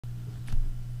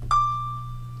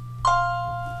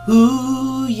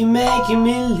Ooh, you're making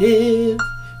me live.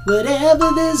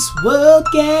 Whatever this world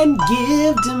can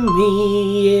give to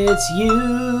me, it's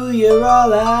you, you're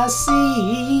all I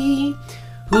see.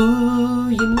 Ooh,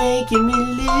 you're making me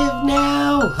live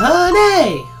now,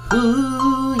 honey.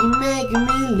 Ooh, you're making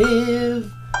me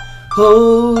live.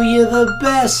 Oh, you're the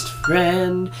best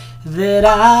friend that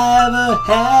I ever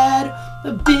had.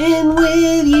 I've been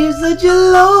with you such a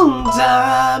long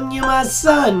time. You're my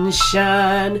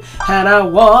sunshine, and I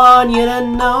want you to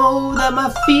know that my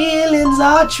feelings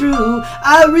are true.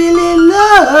 I really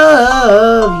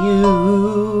love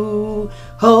you.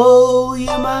 Oh,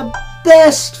 you're my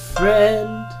best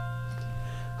friend.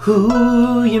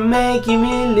 Ooh, you're making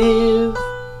me live.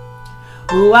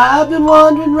 Oh, I've been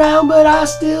wandering round, but I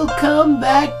still come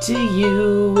back to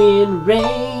you in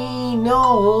rain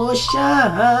or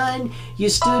shine. You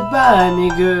stood by me,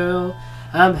 girl.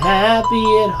 I'm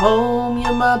happy at home.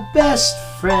 You're my best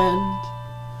friend.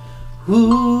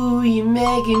 Ooh, you're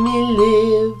making me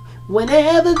live.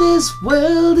 Whenever this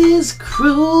world is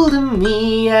cruel to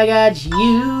me, I got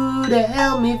you to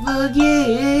help me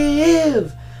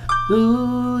forgive.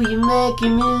 Ooh, you're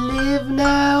making me live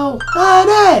now,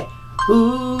 honey.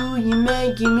 Ooh, you're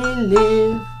making me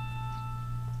live.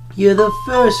 You're the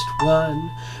first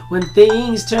one. When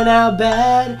things turn out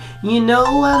bad, you know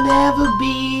I'll never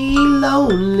be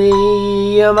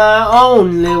lonely. You're my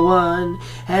only one,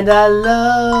 and I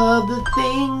love the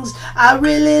things, I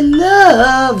really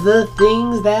love the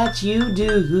things that you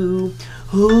do.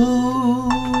 Ooh,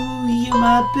 you're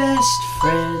my best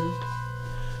friend.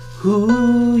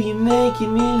 Ooh, you're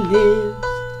making me live.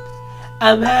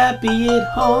 I'm happy at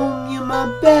home, you're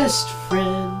my best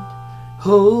friend.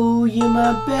 Oh, you're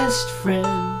my best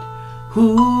friend.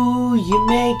 Ooh, you're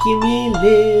making me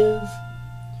live.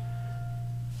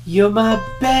 You're my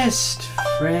best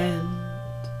friend.